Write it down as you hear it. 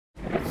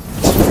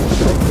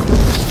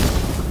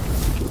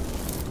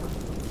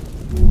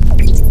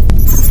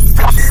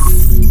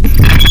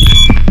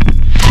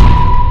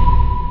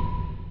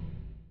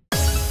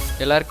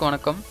எல்லாருக்கும்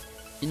வணக்கம்.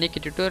 இன்னைக்கு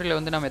டியூட்டோரியல்ல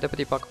வந்து நாம எதை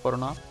பத்தி பார்க்க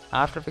போறோம்னா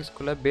ஆஃப்டர் எஃபெக்ட்ஸ்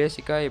குள்ள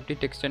பேசிக்கா எப்படி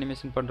டெக்ஸ்ட்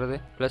அனிமேஷன் பண்றது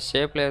ப்ளஸ்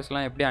ஷேப்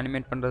லேயர்ஸ்லாம் எப்படி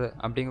அனிமேட் பண்றது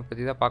அப்படிங்கற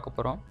பத்தி தான் பார்க்க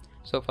போறோம்.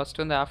 ஸோ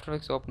ஃபர்ஸ்ட் வந்து ஆஃப்டர்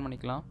எஃபெக்ட்ஸ் ஓபன்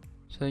பண்ணிக்கலாம்.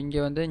 ஸோ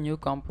இங்க வந்து நியூ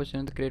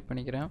காம்போசிஷன் வந்து கிரியேட்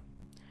பண்ணிக்கிறேன்.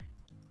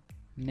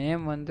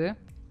 நேம் வந்து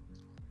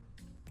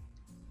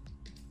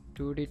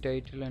 2D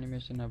டைட்டில்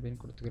அனிமேஷன்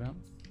அப்படின்னு கொடுத்துக்கிறேன்.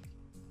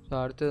 ஸோ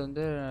அடுத்தது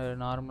வந்து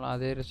நார்மலாக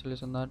அதே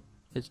ரெசல்யூஷன் தான்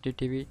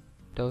HDTV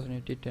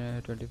 1080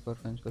 24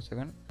 frames per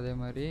second. அதே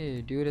மாதிரி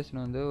டியூரேஷன்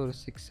வந்து ஒரு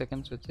 6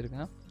 seconds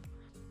வச்சுருக்கேன்.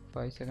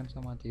 5 seconds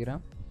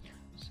மாற்றிக்கிறேன்.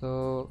 ஸோ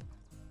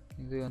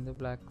இது வந்து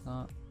பிளாக்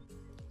தான்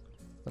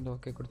வந்து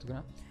ஓகே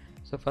கொடுத்துக்கிறேன்.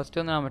 ஸோ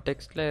ஃபஸ்ட்டு வந்து நம்ம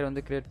டெக்ஸ்ட் லேயர்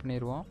வந்து க்ரியேட்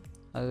பண்ணிடுவோம்.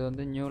 அது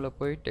வந்து நியூவில்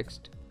போய்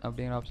டெக்ஸ்ட்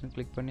அப்படிங்கிற ஆப்ஷன்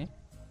கிளிக்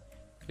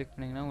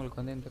பண்ணிங்கன்னா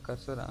உங்களுக்கு வந்து இந்த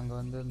கர்சர் அங்கே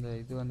வந்து இந்த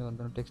இது வந்து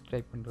வந்துடும் டெக்ஸ்ட்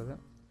டைப் பண்ணுறது.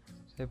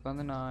 ஸோ இப்போ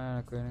வந்து நான்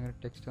எனக்கு வேணுங்கிற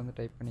டெக்ஸ்ட் வந்து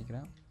டைப்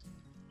பண்ணிக்கிறேன்.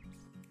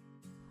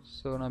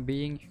 ஸோ நான்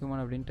பீயிங்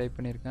ஹியூமன் அப்படின்னு டைப்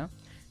பண்ணியிருக்கேன்.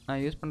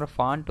 நான் யூஸ் பண்ணுற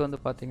ஃபாண்ட் வந்து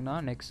பார்த்திங்கன்னா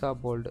நெக்ஸா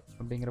போல்டு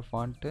அப்படிங்கிற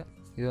ஃபாண்ட்டு.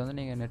 இது வந்து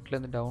நீங்கள்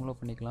நெட்லேருந்து டவுன்லோட்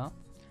பண்ணிக்கலாம்.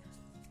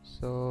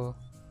 ஸோ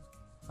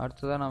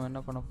அடுத்ததாக நம்ம என்ன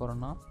பண்ண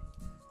போகிறோம்னா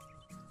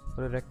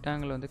ஒரு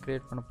ரெக்டாங்கிள் வந்து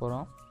க்ரியேட் பண்ண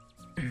போகிறோம்.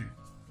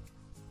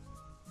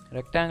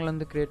 ரெக்டாங்கிள்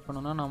வந்து க்ரியேட்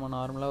பண்ணோன்னா நம்ம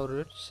நார்மலாக ஒரு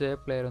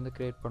ஷேப் லேயர் வந்து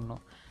க்ரியேட்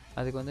பண்ணணும்.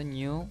 அதுக்கு வந்து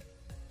நியூ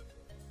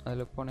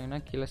அதில்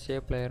போனீங்கன்னா கீழே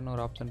ஷேப் லேயர்னு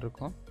ஒரு ஆப்ஷன்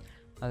இருக்கும்.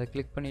 அதை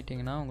கிளிக்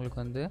பண்ணிட்டீங்கன்னா உங்களுக்கு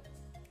வந்து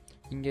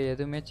இங்கே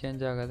எதுவுமே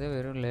சேஞ்ச் ஆகாது,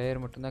 வெறும்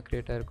லேயர் மட்டும்தான்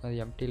க்ரியேட் ஆகிருக்கும். அது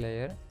எம்டி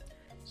லேயர்.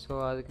 ஸோ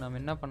அதுக்கு நம்ம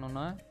என்ன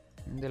பண்ணோம்னா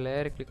இந்த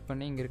லேயரை கிளிக்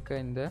பண்ணி இங்கே இருக்க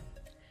இந்த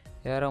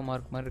ஏரோ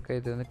மார்க் மாதிரி இருக்க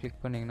இது வந்து கிளிக்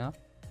பண்ணிங்கன்னா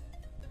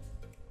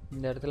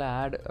இந்த இடத்துல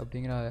ஆட்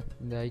அப்படிங்கிற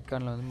இந்த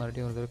ஐக்கானில் வந்து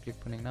மறுபடியும் ஒரு தடவை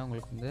கிளிக் பண்ணிங்கன்னா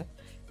உங்களுக்கு வந்து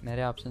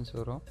நிறைய ஆப்ஷன்ஸ்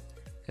வரும்.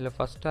 இதில்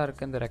ஃபஸ்ட்டாக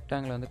இருக்க இந்த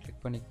ரெக்டாங்கிள் வந்து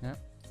கிளிக் பண்ணிக்கங்க.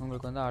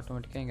 உங்களுக்கு வந்து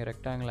ஆட்டோமேட்டிக்காக இங்கே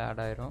ரெக்டாங்கிள்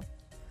ஆட் ஆயிரும்.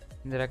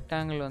 இந்த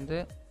ரெக்டாங்கிள் வந்து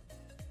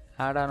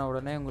ஆட் ஆன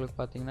உடனே உங்களுக்கு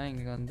பார்த்திங்கன்னா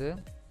இங்கே வந்து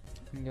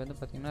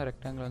பார்த்திங்கன்னா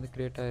ரெக்டாங்கிள் வந்து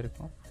க்ரியேட்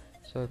ஆகிருக்கும்.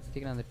 ஸோ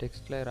இப்போதைக்கு நான் அந்த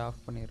டெக்ஸ்ட் லேயர்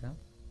ஆஃப் பண்ணிடுறேன்.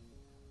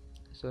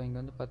 ஸோ இங்கே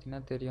வந்து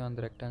பார்த்திங்கன்னா தெரியும் அந்த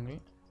ரெக்டாங்கிள்.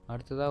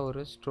 அடுத்ததாக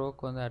ஒரு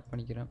ஸ்ட்ரோக் வந்து ஆட்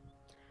பண்ணிக்கிறேன்.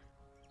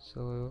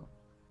 ஸோ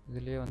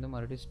இதுலேயே வந்து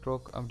மறுபடியும்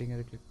ஸ்ட்ரோக்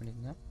அப்படிங்கிறத கிளிக்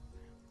பண்ணிக்கங்க.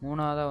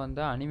 மூணாவதாக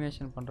வந்து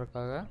அனிமேஷன்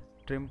பண்ணுறதுக்காக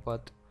ட்ரிம்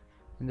பாத்,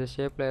 இந்த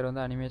ஷேப் லேயர்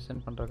வந்து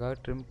அனிமேஷன் பண்ணுறதுக்காக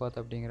ட்ரிம் பாத்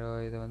அப்படிங்கிற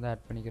இதை வந்து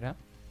ஆட் பண்ணிக்கிறேன்.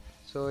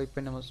 ஸோ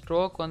இப்போ நம்ம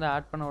ஸ்ட்ரோக் வந்து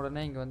ஆட் பண்ண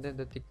உடனே இங்கே வந்து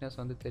இந்த திக்னஸ்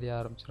வந்து தெரிய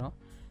ஆரம்பிச்சிடும்.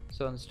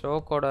 ஸோ அந்த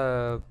ஸ்ட்ரோக்கோட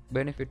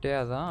பெனிஃபிட்டே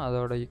அதுதான்,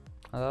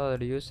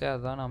 அதோட யூஸே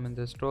அதுதான். நம்ம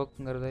இந்த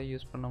ஸ்ட்ரோக்குங்கிறத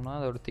யூஸ் பண்ணோம்னா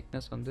அதோட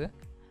திக்னஸ் வந்து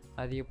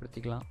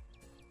அதிகப்படுத்திக்கலாம்.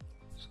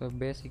 ஸோ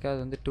பேசிக்காக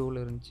அது வந்து டூல்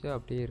இருந்துச்சு,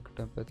 அப்படியே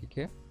இருக்கட்டும்.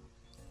 இப்போதைக்கு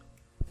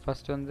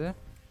ஃபஸ்ட் வந்து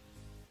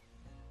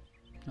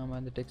நம்ம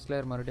இந்த டெக்ஸ்ட்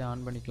லேயர் மறுபடியும்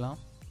ஆன் பண்ணிக்கலாம்.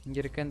 இங்கே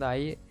இருக்க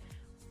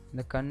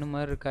இந்த கண்ணு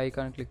மாதிரி இருக்க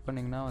ஐக்கான் கிளிக்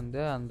பண்ணிங்கன்னா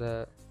வந்து அந்த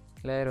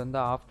லேயர் வந்து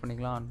ஆஃப்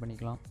பண்ணிக்கலாம், ஆன்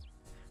பண்ணிக்கலாம்.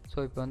 ஸோ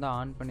இப்போ வந்து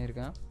ஆன்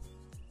பண்ணியிருக்கேன்.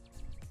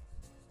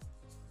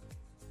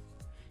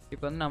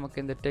 இப்போ வந்து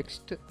நமக்கு இந்த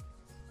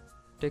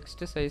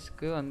டெக்ஸ்ட்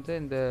சைஸ்க்கு வந்து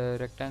இந்த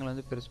ரெக்டாங்கிள்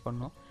வந்து பெருசு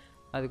பண்ணணும்.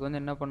 அதுக்கு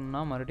வந்து என்ன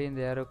பண்ணணும்னா மறுபடியும்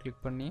இந்த ஏரோ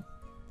கிளிக் பண்ணி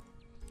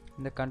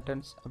இந்த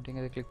கண்டென்ட்ஸ்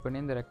அப்படிங்கிறத கிளிக் பண்ணி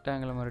இந்த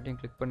ரெக்டாங்கிளை மறுபடியும்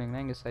கிளிக்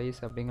பண்ணிங்கன்னா இங்கே சைஸ்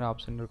அப்படிங்கிற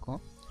ஆப்ஷன் இருக்கும்.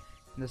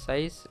 இந்த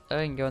சைஸ்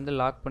இங்கே வந்து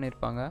லாக்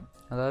பண்ணியிருப்பாங்க,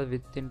 அதாவது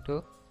வித் இன்ட்டு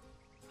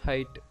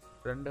ஹைட்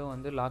ரெண்டும்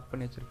வந்து லாக்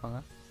பண்ணி வச்சுருப்பாங்க.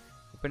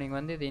 இப்போ நீங்கள்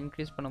வந்து இதை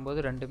இன்க்ரீஸ் பண்ணும்போது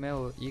ரெண்டுமே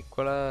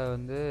ஈக்குவலாக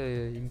வந்து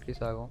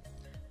இன்க்ரீஸ் ஆகும்.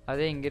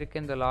 அதே இங்கே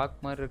இருக்க இந்த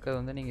லாக் மாதிரி இருக்கிறது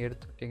வந்து நீங்கள்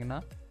எடுத்துக்கிட்டிங்கன்னா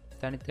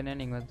தனித்தனியாக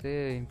நீங்கள் வந்து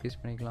இன்க்ரீஸ்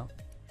பண்ணிக்கலாம்,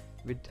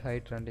 வித்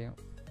ஹைட் ரெண்டையும்.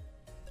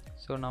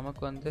 ஸோ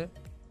நமக்கு வந்து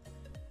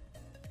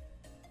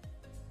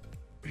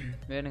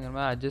வேணுங்கிற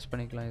மாதிரி அட்ஜஸ்ட்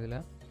பண்ணிக்கலாம் இதில்.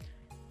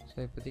 ஸோ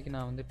இப்போதைக்கு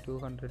நான் வந்து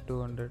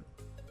 200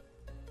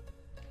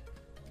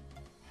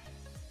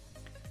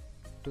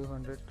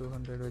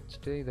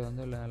 வச்சுட்டு இதை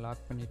வந்து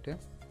லாக் பண்ணிவிட்டு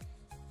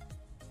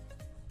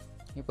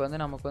இப்போ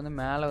வந்து நமக்கு வந்து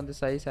மேலே வந்து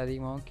சைஸ்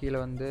அதிகமாகவும் கீழே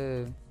வந்து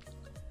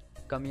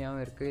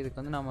கம்மியாகவும் இருக்குது. இதுக்கு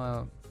வந்து நம்ம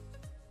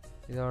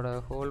இதோட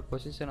ஹோல்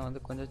பொசிஷனை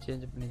வந்து கொஞ்சம்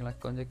சேஞ்ச் பண்ணிக்கலாம்,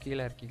 கொஞ்சம்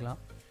கீழே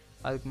இறக்கிக்கலாம்.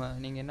 அதுக்கு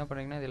நீங்கள் என்ன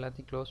பண்ணுறீங்கன்னா இது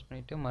எல்லாத்தையும் க்ளோஸ்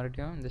பண்ணிவிட்டு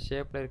மறுபடியும் இந்த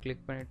ஷேப்பில்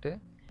கிளிக் பண்ணிவிட்டு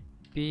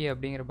பி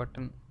அப்படிங்கிற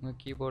பட்டன், உங்கள்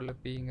கீபோர்டில்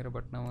பிங்கிற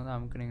பட்டனை வந்து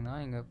அமுக்குனிங்கன்னா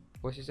இங்கே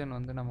பொசிஷன்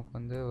வந்து நமக்கு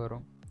வந்து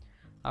வரும்.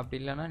 அப்படி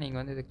இல்லைன்னா நீங்கள்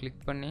வந்து இதை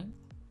கிளிக் பண்ணி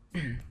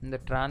இந்த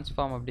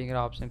ட்ரான்ஸ்ஃபார்ம் அப்படிங்கிற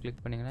ஆப்ஷன்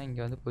கிளிக் பண்ணிங்கன்னா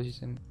இங்கே வந்து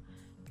பொசிஷன்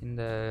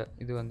இந்த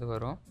இது வந்து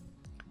வரும்.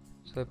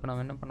 ஸோ இப்போ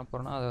நம்ம என்ன பண்ண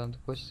போகிறோம்னா அதை வந்து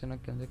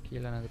பொசிஷனுக்கு வந்து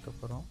கீழே நகர்த்த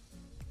போகிறோம்.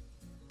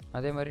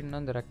 அதே மாதிரி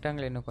இன்னும் இந்த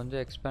ரெக்டாங்கிள் இன்னும்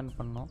கொஞ்சம் எக்ஸ்பேண்ட்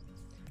பண்ணணும்.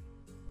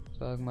 ஸோ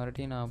அதுக்கு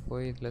மறுபடியும் நான்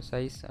போய் இதில்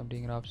சைஸ்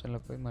அப்படிங்கிற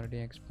ஆப்ஷனில் போய்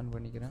மறுபடியும் எக்ஸ்பேண்ட்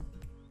பண்ணிக்கிறேன்.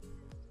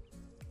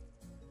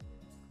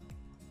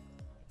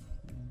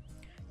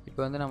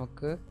 இப்போ வந்து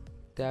நமக்கு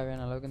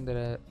தேவையான அளவுக்கு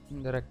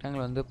இந்த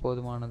ரெக்டாங்கிள் வந்து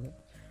போதுமானது.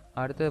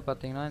 அடுத்தது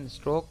பார்த்திங்கன்னா இந்த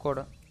ஸ்ட்ரோக்கோட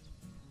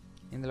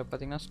இதில்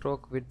பார்த்திங்கன்னா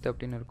ஸ்ட்ரோக் வித்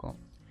அப்படின்னு இருக்கும்.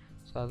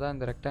 ஸோ அதுதான்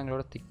இந்த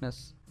ரெக்டாங்கிளோட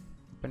திக்னஸ்.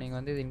 இப்போ நீங்கள்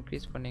வந்து இது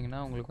இன்க்ரீஸ் பண்ணிங்கன்னா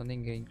உங்களுக்கு வந்து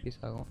இங்கே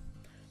இன்க்ரீஸ் ஆகும்.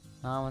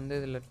 நான் வந்து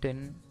இதில்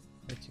 10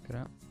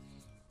 வச்சுக்கிறேன்.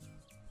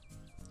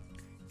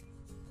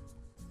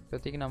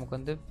 இப்போதைக்கு நமக்கு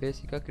வந்து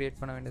பேசிக்காக க்ரியேட்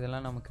பண்ண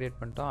வேண்டியதெல்லாம் நம்ம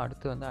க்ரியேட் பண்ணிட்டோம்.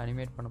 அடுத்து வந்து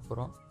அனிமேட் பண்ண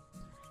போகிறோம்.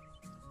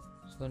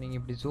 ஸோ நீங்கள்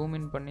இப்படி ஜூம்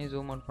இன் பண்ணி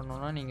ஜூம் அவுட்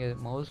பண்ணோன்னா நீங்கள்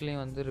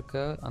மவுஸ்லேயும் வந்து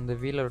இருக்க அந்த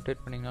வீலை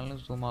ரொட்டேட் பண்ணிங்கனாலும்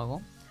ஜூம்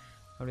ஆகும்.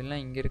 அப்படின்னா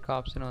இங்கே இருக்க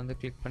ஆப்ஷனை வந்து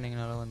கிளிக்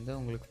பண்ணிங்கனாலும் வந்து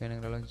உங்களுக்கு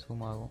வேணுங்கிற அளவுக்கு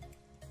ஜூம் ஆகும்.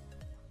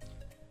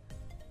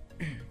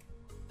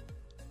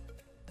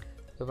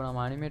 இப்போ நம்ம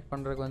அனிமேட்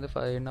பண்ணுறதுக்கு வந்து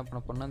என்ன பண்ண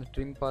போகிறோம்னா இந்த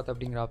ட்ரிம் பாத்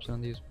அப்படிங்கிற ஆப்ஷன்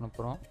வந்து யூஸ் பண்ண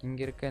போகிறோம்.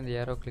 இங்கே இருக்க இந்த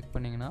ஏரோ கிளிக்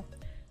பண்ணிங்கன்னா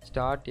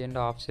ஸ்டார்ட் எண்ட்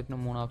ஆஃப்செட்னு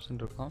 3 ஆப்ஷன்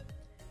இருக்கும்.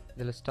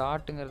 இதில்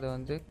ஸ்டார்ட்டுங்கிறத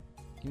வந்து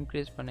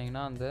இன்க்ரீஸ்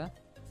பண்ணிங்கன்னா அந்த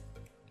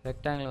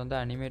ரெக்டாங்கிள் வந்து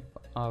அனிமேட்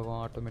ஆகும்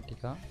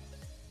ஆட்டோமேட்டிக்காக.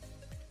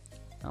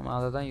 நம்ம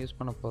அதை தான் யூஸ்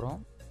பண்ண போகிறோம்.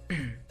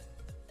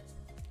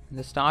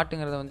 இந்த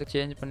ஸ்டார்ட்டுங்கிறத வந்து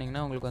சேஞ்ச்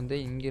பண்ணிங்கன்னா உங்களுக்கு வந்து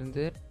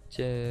இங்கேருந்து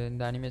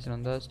இந்த அனிமேஷன்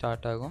வந்து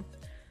ஸ்டார்ட் ஆகும்.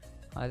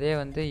 அதே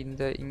வந்து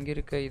இங்கே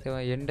இருக்க இதை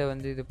எண்டை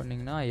வந்து இது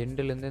பண்ணிங்கன்னா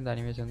எண்டுலேருந்து இந்த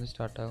அனிமேஷன் வந்து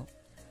ஸ்டார்ட் ஆகும்.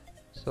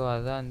 ஸோ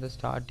அதுதான் இந்த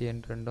ஸ்டார்ட்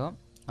எண்ட் ரெண்டும்.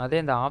 அதே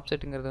இந்த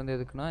ஆப்செட்டுங்கிறது வந்து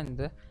எதுக்குன்னா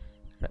இந்த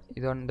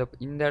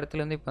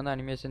இடத்துலேருந்து இப்போ வந்து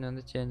அனிமேஷன்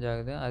வந்து சேஞ்ச்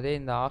ஆகுது. அதே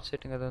இந்த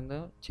ஆஃப்செட்டுங்கிறது வந்து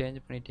சேஞ்ச்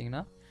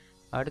பண்ணிட்டீங்கன்னா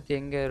அடுத்து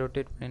எங்கே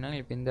ரொட்டேட் பண்ணிங்கன்னா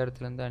இப்போ இந்த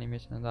இடத்துலேருந்து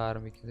அனிமேஷன் வந்து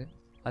ஆரம்பிக்குது.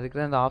 அதுக்கு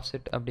தான் இந்த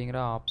ஆஃப்செட் அப்படிங்கிற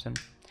ஆப்ஷன்.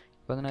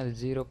 இப்போ வந்து நான் இது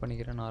 0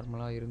 பண்ணிக்கிறேன்,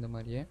 நார்மலாக இருந்த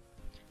மாதிரியே.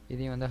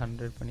 இதையும் வந்து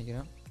 100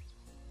 பண்ணிக்கிறேன்.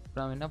 இப்போ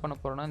நான் என்ன பண்ண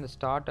போகிறேன்னா இந்த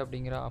ஸ்டார்ட்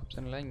அப்படிங்கிற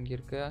ஆப்ஷனில் இங்கே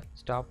இருக்க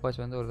ஸ்டாப் வாட்ச்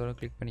வந்து ஒரு தடவை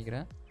கிளிக்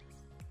பண்ணிக்கிறேன்.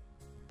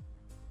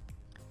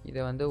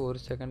 இதை வந்து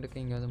 1 செகண்டுக்கு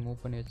இங்கே வந்து மூவ்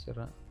பண்ணி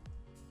வச்சிடுறேன்.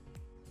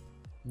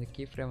 இந்த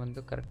கீ ஃப்ரேம்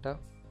வந்து கரெக்டாக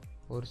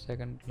 1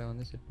 செகண்டில்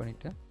வந்து செட்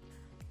பண்ணிவிட்டு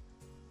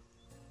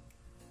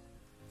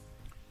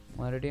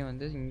மறுபடியும்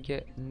வந்து இங்கே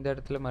இந்த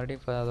இடத்துல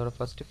மறுபடியும் அதோட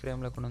ஃபஸ்ட்டு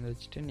ஃப்ரேமில் கொண்டு வந்து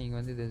வச்சுட்டு நீங்கள்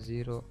வந்து இதை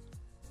 0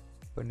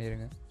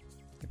 பண்ணிடுங்க.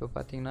 இப்போ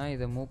பார்த்தீங்கன்னா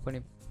இதை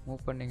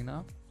மூவ் பண்ணிங்கன்னா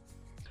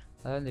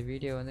அதாவது இந்த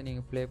வீடியோ வந்து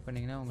நீங்கள் ப்ளே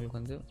பண்ணிங்கன்னா உங்களுக்கு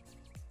வந்து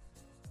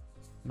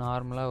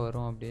நார்மலாக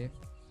வரும் அப்படியே.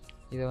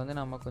 இதை வந்து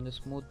நம்ம கொஞ்சம்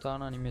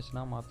ஸ்மூத்தான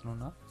அனிமேஷனாக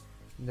மாற்றணுன்னா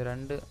இந்த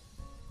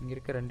இங்கே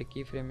இருக்க 2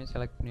 கீ ஃப்ரேமையும்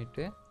செலக்ட்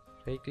பண்ணிவிட்டு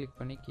ரைட் கிளிக்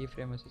பண்ணி கீ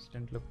ஃப்ரேம்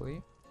அசிஸ்டண்ட்டில் போய்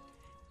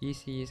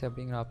ஈஸி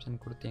அப்படிங்கிற ஆப்ஷன்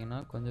கொடுத்தீங்கன்னா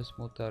கொஞ்சம்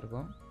ஸ்மூத்தாக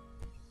இருக்கும்.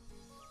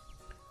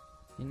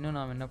 இன்னும்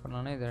நாம் என்ன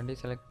பண்ணலாம்னா இது 2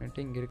 செலக்ட்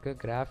பண்ணிவிட்டு இங்கே இருக்க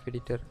கிராஃப்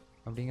எடிட்டர்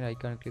அப்படிங்கிற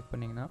ஐக்கானை கிளிக்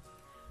பண்ணிங்கன்னா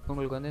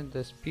உங்களுக்கு வந்து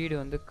இந்த ஸ்பீடு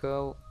வந்து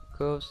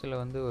கர்வ்ஸில்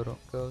வந்து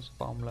வரும், கர்வ்ஸ்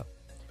ஃபார்மில்.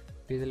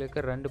 இதில்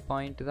இருக்க 2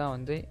 பாயிண்ட் தான்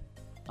வந்து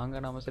அங்கே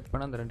நம்ம செட்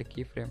பண்ண அந்த 2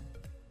 கீ ஃப்ரேம்.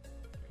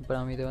 இப்போ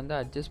நம்ம இதை வந்து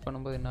அட்ஜஸ்ட்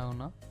பண்ணும்போது என்ன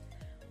ஆகும்னா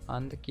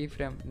அந்த கீ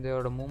ஃப்ரேம்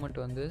இதோட மூமெண்ட்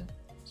வந்து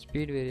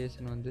ஸ்பீட்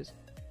வேரியேஷன் வந்து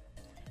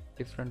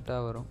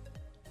டிஃப்ரெண்ட்டாக வரும்.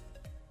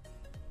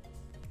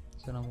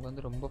 ஸோ நமக்கு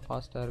வந்து ரொம்ப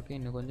ஃபாஸ்ட்டாக இருக்குது.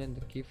 இன்னும் கொஞ்சம்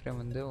இந்த கீ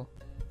ஃப்ரேம் வந்து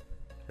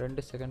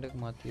 2 செகண்டுக்கு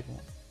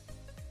மாற்றிடுவோம்.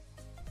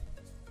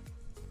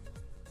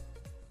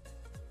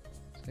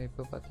 ஸோ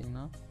இப்போ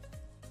பார்த்தீங்கன்னா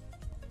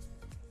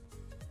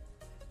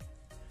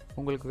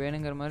உங்களுக்கு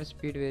வேணுங்கிற மாதிரி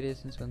ஸ்பீட்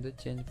வேரியேஷன்ஸ் வந்து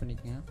சேஞ்ச்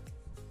பண்ணிக்கங்க.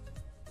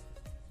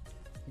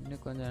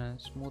 இன்னும் கொஞ்சம்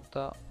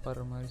ஸ்மூத்தாக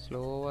வர்ற மாதிரி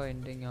ஸ்லோவாக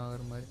எண்டிங்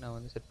ஆகிற மாதிரி நான்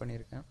வந்து செட்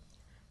பண்ணியிருக்கேன்.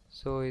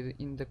 ஸோ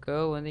இந்த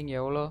கர்வ் வந்து இங்கே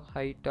எவ்வளோ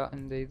ஹைட்டாக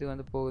இந்த இது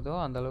வந்து போகுதோ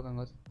அந்தளவுக்கு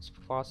அங்கே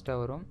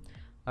ஃபாஸ்ட்டாக வரும்.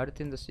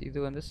 அடுத்து இது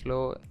வந்து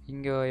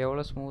இங்கே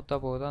எவ்வளோ ஸ்மூத்தாக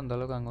போகுதோ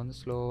அந்தளவுக்கு அங்கே வந்து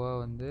ஸ்லோவாக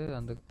வந்து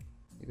அந்த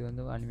இது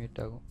வந்து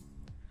அனிமேட் ஆகும்.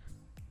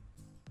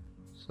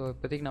 ஸோ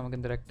இப்போதைக்கு நமக்கு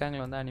இந்த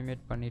ரெக்டாங்கிள் வந்து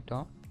அனிமேட்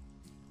பண்ணிட்டோம்.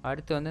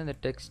 அடுத்து வந்து இந்த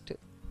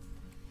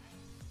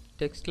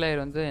டெக்ஸ்ட்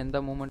லேயர் வந்து எந்த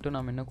மூமெண்ட்டும்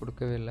நம்ம இன்னும்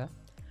கொடுக்கவே இல்லை.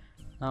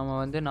 நாம்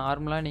வந்து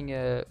நார்மலாக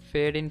நீங்கள்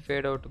ஃபேட் இன்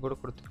ஃபேட் அவுட் கூட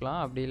கொடுத்துக்கலாம்.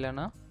 அப்படி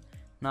இல்லைன்னா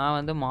நான்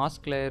வந்து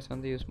மாஸ்க்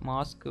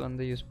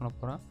வந்து யூஸ் பண்ண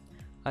போகிறேன்.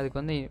 அதுக்கு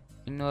வந்து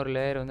இன்னொரு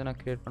லேயர் வந்து நான்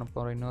க்ரியேட் பண்ண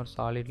போகிறேன், இன்னொரு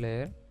சாலிட்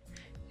லேயர்.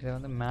 இதை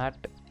வந்து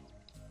மேட்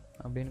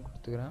அப்படின்னு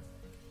கொடுத்துக்கிறேன்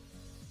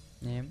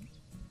நேம்.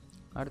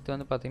 அடுத்து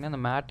வந்து பார்த்திங்கன்னா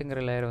இந்த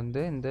மேட்டுங்கிற லேயர்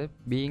வந்து இந்த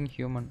பீயிங்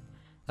ஹியூமன்,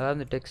 அதாவது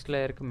இந்த டெக்ஸ்ட்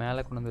லேயருக்கு மேலே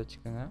கொண்டு வந்து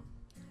வச்சுக்கோங்க.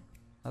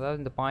 அதாவது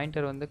இந்த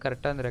பாயிண்டர் வந்து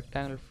கரெக்டாக இந்த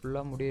ரெக்டாங்கிள்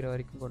ஃபுல்லாக முடிகிற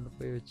வரைக்கும் கொண்டு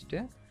போய் வச்சுட்டு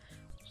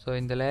ஸோ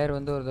இந்த லேயர்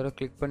வந்து ஒரு தடவை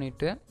கிளிக்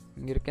பண்ணிவிட்டு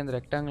இங்கே இருக்க இந்த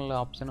ரெக்டாங்கிள்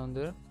ஆப்ஷனை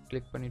வந்து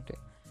கிளிக் பண்ணிவிட்டு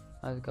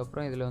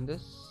அதுக்கப்புறம் இதில் வந்து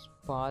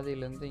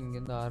பாதியிலேருந்து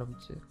இங்கேருந்து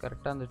ஆரம்பித்து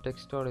கரெக்டாக அந்த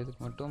டெக்ஸ்ட்டோட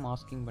இதுக்கு மட்டும்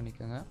மாஸ்கிங்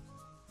பண்ணிக்கோங்க.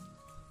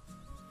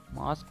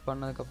 மாஸ்க்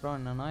பண்ணதுக்கப்புறம்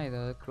என்னென்னா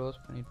இதை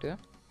க்ளோஸ் பண்ணிவிட்டு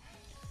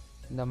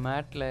இந்த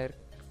மேட் லேயர்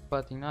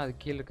பார்த்திங்கன்னா அது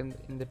கீழே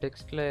இருக்க இந்த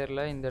டெக்ஸ்ட்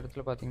லேயரில் இந்த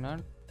இடத்துல பார்த்திங்கன்னா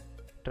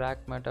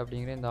ட்ராக் மேட்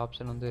அப்படிங்கிற இந்த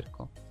ஆப்ஷன் வந்து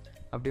இருக்கும்.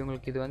 அப்படி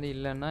உங்களுக்கு இது வந்து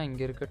இல்லைன்னா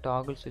இங்கே இருக்க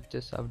டாகிள்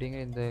ஸ்விட்சஸ்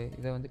அப்படிங்கிற இந்த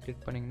இதை வந்து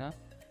கிளிக் பண்ணிங்கன்னா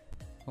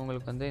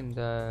உங்களுக்கு வந்து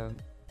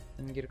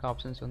இங்கே இருக்க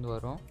ஆப்ஷன்ஸ் வந்து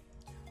வரும்.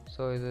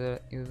 ஸோ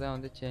இதுதான்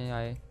வந்து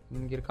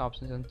இங்கே இருக்க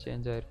ஆப்ஷன்ஸ் வந்து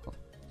சேஞ்ச் ஆகிருக்கும்.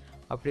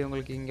 அப்படி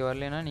உங்களுக்கு இங்கே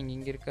வரலைன்னா நீங்கள்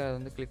இங்கே இருக்க அதை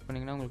வந்து கிளிக்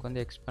பண்ணிங்கன்னா உங்களுக்கு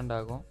வந்து எக்ஸ்பேண்ட்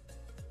ஆகும்.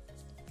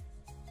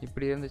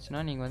 இப்படி இருந்துச்சுன்னா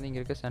நீங்கள் வந்து இங்கே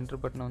இருக்க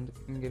சென்டர் பட்டனை வந்து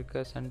இங்கே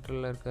இருக்க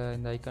சென்டரில் இருக்க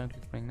இந்த ஐக்கானை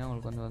கிளிக் பண்ணிங்கன்னா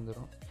உங்களுக்கு வந்து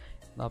வந்துடும்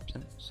இந்த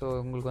ஆப்ஷன். ஸோ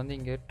உங்களுக்கு வந்து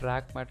இங்கே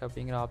ட்ராக் மேட்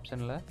அப்படிங்கிற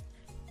ஆப்ஷனில்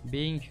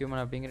பீயிங்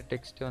ஹியூமன் அப்படிங்கிற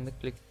டெக்ஸ்ட்டு வந்து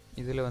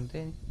இதில் வந்து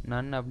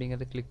நன்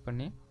அப்படிங்கிறத கிளிக்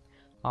பண்ணி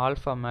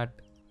ஆல்ஃபா மேட்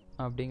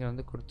அப்படிங்கிற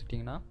வந்து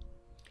கொடுத்துட்டிங்கன்னா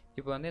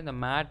இப்போ வந்து இந்த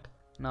மேட்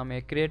நாம்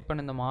க்ரியேட்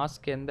பண்ண இந்த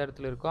மாஸ்க் எந்த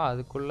இடத்துல இருக்கோ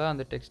அதுக்குள்ளே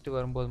அந்த டெக்ஸ்ட்டு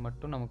வரும்போது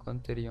மட்டும் நமக்கு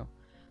வந்து தெரியும்.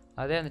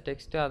 அதே அந்த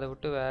டெக்ஸ்ட்டு அதை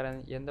விட்டு வேறு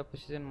எந்த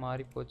பொசிஷன்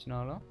மாறி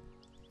போச்சுனாலும்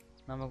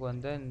நமக்கு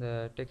வந்து இந்த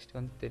டெக்ஸ்ட்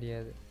வந்து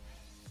தெரியாது.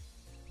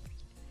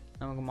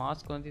 நமக்கு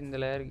மாஸ்க் வந்து இந்த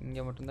லேயர்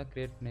இங்கே மட்டும்தான்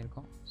க்ரியேட்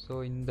பண்ணியிருக்கோம்.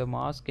 ஸோ இந்த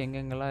மாஸ்க்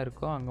எங்கெங்கெல்லாம்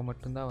இருக்கோ அங்கே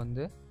மட்டும்தான்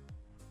வந்து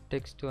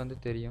டெக்ஸ்ட் வந்து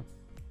தெரியும்.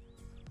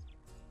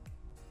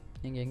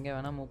 நீங்கள் எங்கே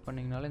வேணால் மூவ்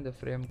பண்ணிங்கனாலும் இந்த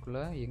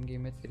ஃப்ரேம்குள்ளே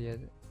எங்கேயுமே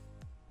தெரியாது.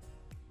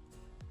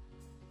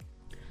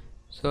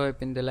 ஸோ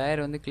இப்போ இந்த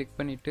லேயர் வந்து கிளிக்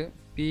பண்ணிவிட்டு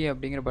பி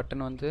அப்படிங்கிற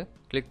பட்டன் வந்து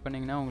கிளிக்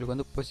பண்ணிங்கன்னா உங்களுக்கு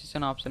வந்து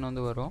பொசிஷன் ஆப்ஷன்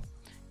வந்து வரும்.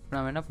 இப்போ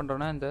நம்ம என்ன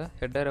பண்ணுறோன்னா இந்த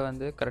ஹெட்டரை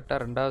வந்து கரெக்டாக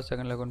 2வது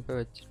செகண்டில் கொண்டு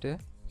போய் வச்சுட்டு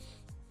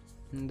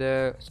இந்த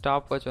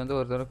ஸ்டாப் வாட்ச் வந்து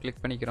ஒரு தடவை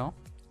கிளிக் பண்ணிக்கிறோம்.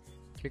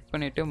 கிளிக்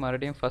பண்ணிவிட்டு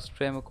மறுபடியும் ஃபஸ்ட்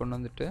ஃப்ரேமுக்கு கொண்டு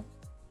வந்துட்டு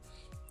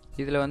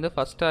இதில் வந்து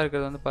ஃபஸ்ட்டாக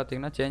இருக்கிறது வந்து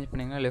பார்த்திங்கன்னா சேஞ்ச்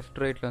பண்ணிங்கன்னா லெஃப்ட்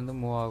ரைட்டில் வந்து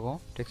மூவ் ஆகும்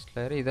டெக்ஸ்ட்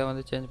லேயர். இதை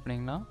வந்து சேஞ்ச்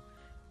பண்ணிங்கன்னா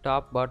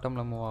டாப்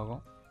பாட்டமில் மூவ்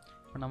ஆகும்.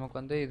 இப்போ நமக்கு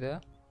வந்து இதை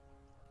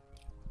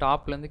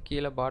டாப்லேருந்து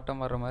கீழே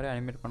பாட்டம் வர்ற மாதிரி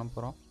அனிமேட் பண்ண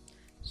போகிறோம்.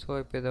 ஸோ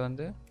இப்போ இதை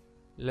வந்து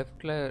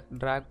லெஃப்டில்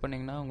ட்ராக்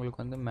பண்ணிங்கன்னா உங்களுக்கு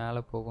வந்து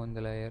மேலே போகும்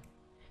இந்த லேயர்.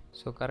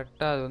 ஸோ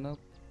கரெக்டாக அது வந்து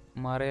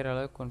மறையிற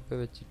அளவுக்கு கொண்டு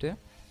போய் வச்சுட்டு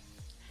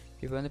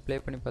இப்போ வந்து ப்ளே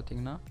பண்ணி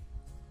பார்த்திங்கன்னா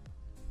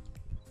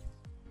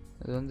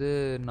அது வந்து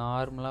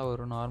நார்மலாக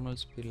வரும், நார்மல்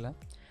ஸ்பீடில்.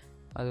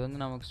 அது வந்து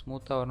நமக்கு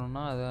ஸ்மூத்தாக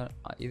வரணும்னா அதை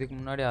இதுக்கு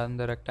முன்னாடி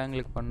அந்த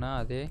ரெக்டாங்கிளுக்கு பண்ணால்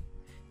அதே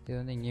இது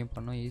வந்து இங்கேயும்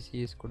பண்ணோம்.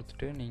 ஈஸி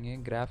கொடுத்துட்டு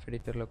நீங்கள் கிராஃப்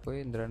எடிட்டரில்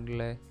போய் இந்த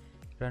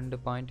ரெண்டு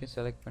பாயிண்ட்டையும்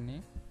செலக்ட் பண்ணி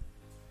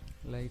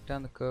லைட்டாக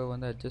அந்த கர்வ்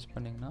வந்து அட்ஜஸ்ட்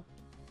பண்ணிங்கன்னா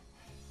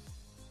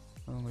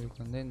உங்களுக்கு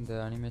வந்து இந்த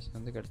அனிமேஷன்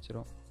வந்து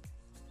கிடச்சிரும்.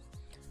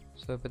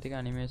 ஸோ இப்போதைக்கு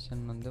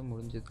அனிமேஷன் வந்து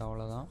முடிஞ்சது,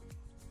 அவ்வளோதான்.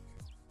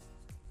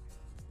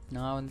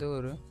 நான் வந்து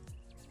ஒரு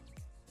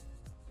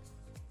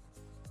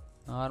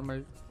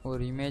நார்மல்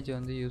ஒரு இமேஜ்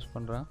வந்து யூஸ்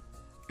பண்ணுறேன்.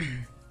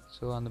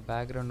 ஸோ அந்த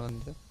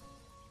பேக்ரவுண்டில்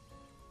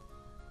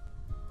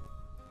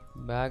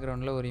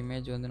ஒரு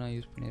இமேஜ் வந்து நான்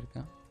யூஸ்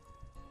பண்ணியிருக்கேன்.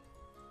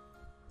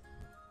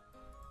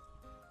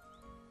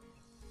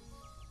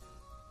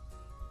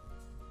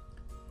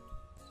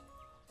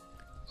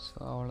 ஸோ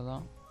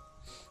அவ்வளோதான்,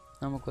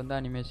 நமக்கு வந்து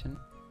அனிமேஷன்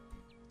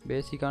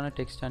பேசிக்கான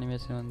டெக்ஸ்ட்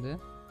அனிமேஷன் வந்து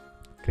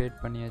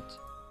க்ரியேட் பண்ணியாச்சு.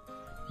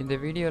 இந்த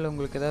வீடியோவில்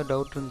உங்களுக்கு ஏதாவது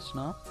டவுட்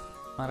இருந்துச்சுன்னா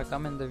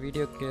மறக்காமல் இந்த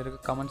வீடியோ கீழே இருக்க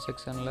கமெண்ட்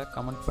செக்ஷனில்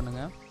கமெண்ட்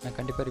பண்ணுங்கள், நான்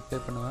கண்டிப்பாக ரிப்ளை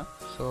பண்ணுவேன்.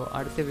 ஸோ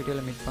அடுத்த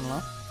வீடியோவில் மீட்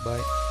பண்ணலாம்.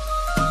 பாய்.